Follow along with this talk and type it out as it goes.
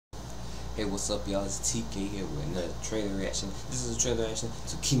Hey, what's up, y'all? It's TK here with another trailer reaction. This is a trailer reaction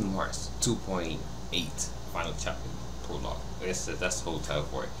to Kingdom Hearts 2.8 Final Chapter Prologue. That's the whole title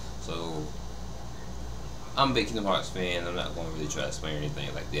for it. So, I'm a big Kingdom Hearts fan. I'm not going to really try to explain or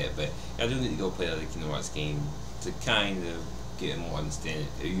anything like that, but I do need to go play the other Kingdom Hearts game to kind of get more understanding.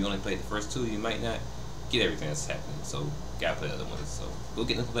 If you only played the first two, you might not get everything that's happening. So, gotta play the other ones. So, go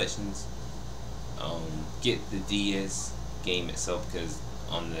get the collections. Get the DS game itself, because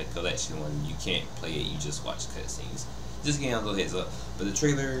on the collection one you can't play it, you just watch cutscenes. Just getting a little heads up. But the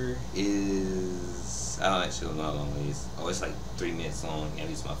trailer is, I don't actually know how long it is. Oh, it's like 3 minutes long. I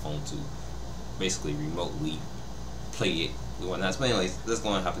use my phone to basically remotely play it. But anyways, let's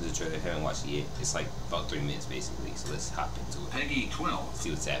go and hop into the trailer. I haven't watched it yet. It's like about 3 minutes basically. So let's hop into it. Peggy 12. See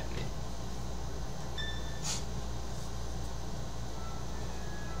what's happening.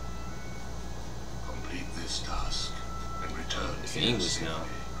 Complete this task and return It's here in English safely, now.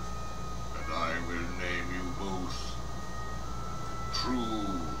 and I will name you both true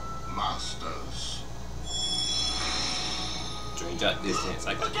masters. During drop distance,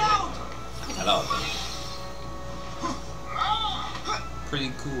 I got that. Hello.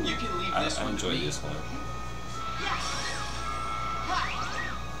 Pretty cool. You can leave this I one to enjoyed me. this one.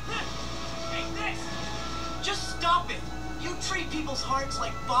 Hey, this! Just stop it! You treat people's hearts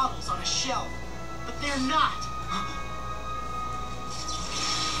like bottles on a shelf, but they're not.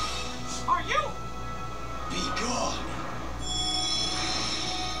 Are you? Be gone.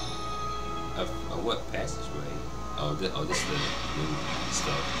 What passageway? Oh, this is the new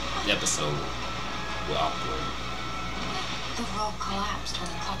stuff. The episode with Awkward. The world collapsed when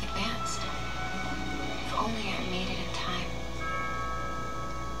the clock advanced. If only I made it in time.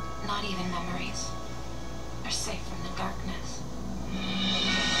 Not even memories are safe from the darkness.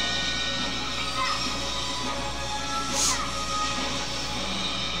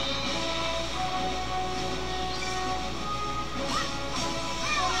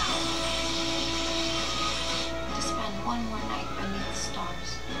 To spend one more night beneath the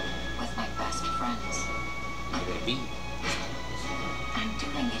stars with my best friends. Could it be? I'm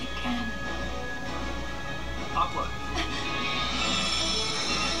doing it again. Aqua.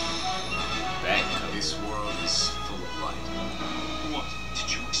 Back. This world is full of light. What?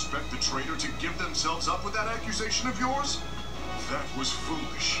 Did you expect the traitor to give themselves up with that accusation of yours? That was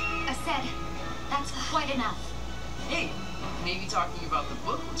foolish. I said, that's quite enough. Hey, maybe talking about the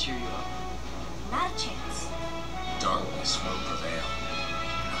book will cheer you up. Not a chance. Darkness will prevail,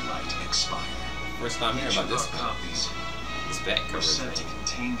 and light expire. First time hearing about this one. Copies This back were cover sent to thing.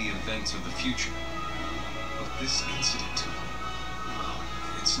 contain the events of the future. But this incident, well,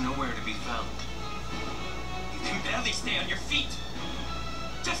 it's nowhere to be found. You can barely stay on your feet.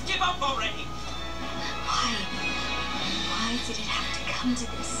 Just give up already. Why? Why did it have to come to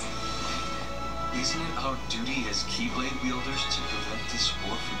this? Isn't it our duty as Keyblade wielders to prevent this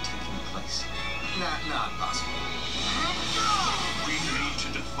war from taking place? Not possible. We need to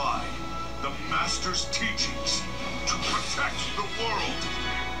defy the Master's teachings to protect the world.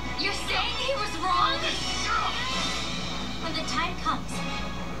 You're saying he was wrong? When the time comes,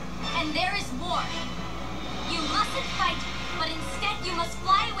 and there is war, you mustn't fight, but instead you must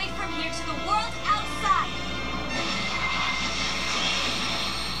fly away from here to the world outside.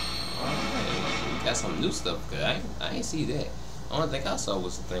 Alright, we got some new stuff, cause I ain't see that. The only thing I saw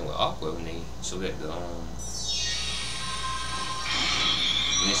was the thing with Aqua when they showed at the when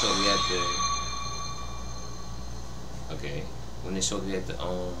they showed me at the when they showed me at the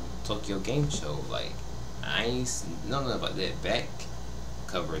Tokyo Game Show. Like, I ain't know nothing about that back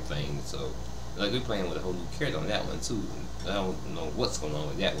cover thing. So like, we're playing with a whole new character on that one too. I don't know what's going on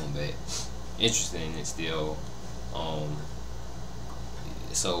with that one, but interesting. It's still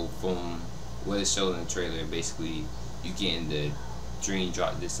so from what it showed in the trailer, basically you getting the Dream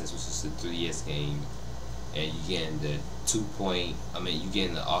Drop Distance, which is the 3DS game, and you getting the you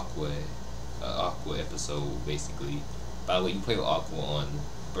getting the Aqua episode basically. By the way, you play with Aqua on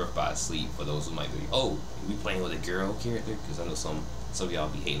Birth by Sleep. For those who might be, oh, we playing with a girl character, because I know some of y'all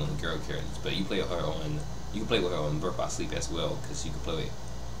be hating on the girl characters, but you play with her on Birth by Sleep as well, because you can play with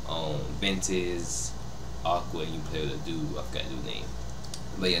Ventus, Aqua, and you play with a dude, I forgot the dude's name.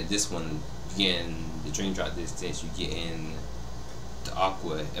 But yeah, this one, you getting the Dream Drop Distance, you getting the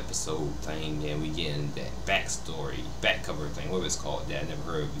Aqua episode thing, and we getting that backstory, back cover thing, whatever it's called, that I never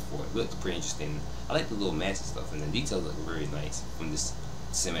heard of before. It looked pretty interesting. I like the little match and stuff, and the details look very nice from this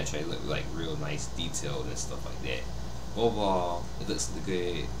symmetry. It looked like real nice detailed and stuff like that. Overall, it looks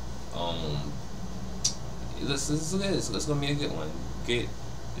good. It looks good. So it's gonna be a good one. Good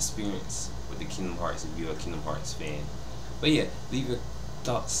experience with the Kingdom Hearts if you're a Kingdom Hearts fan. But yeah, leave your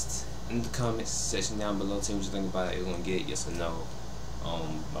thoughts in the comments section down below. Tell me what you think about it. You're gonna get yes or no.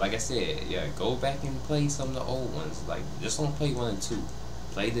 But like I said, yeah, go back and play some of the old ones. Like, just don't play 1 and 2.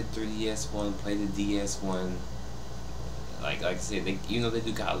 Play the 3DS one, play the DS one. Like I said, even though they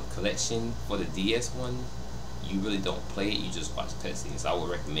do got a collection for the DS one, you really don't play it. You just watch cutscenes. So I would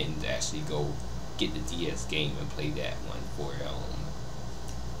recommend to actually go get the DS game and play that one for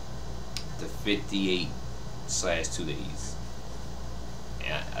the 58/2 days.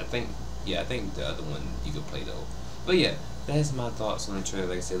 And I think the other one you could play though. But yeah, that's my thoughts on the trailer.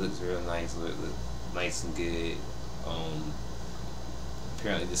 Like I said, it looks real nice. Look nice and good.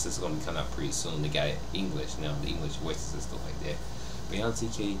 Apparently this is going to be coming out pretty soon. They got English now, the English voices and stuff like that. But yeah, I'm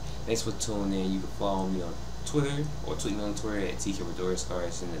TK. Thanks for tuning in. You can follow me on Twitter or tweet me on Twitter at TK Redora.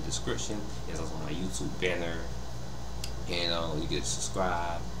 It's in the description. It's also on my YouTube banner. And you can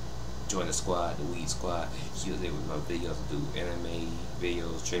subscribe, join the squad, the Weed Squad. Keep there with my videos. I do anime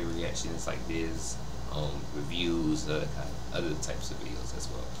videos, trade reactions like this, reviews, other types of videos as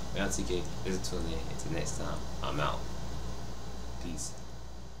well. But I'm TK. Thanks for tuning in. Until next time, I'm out. Peace.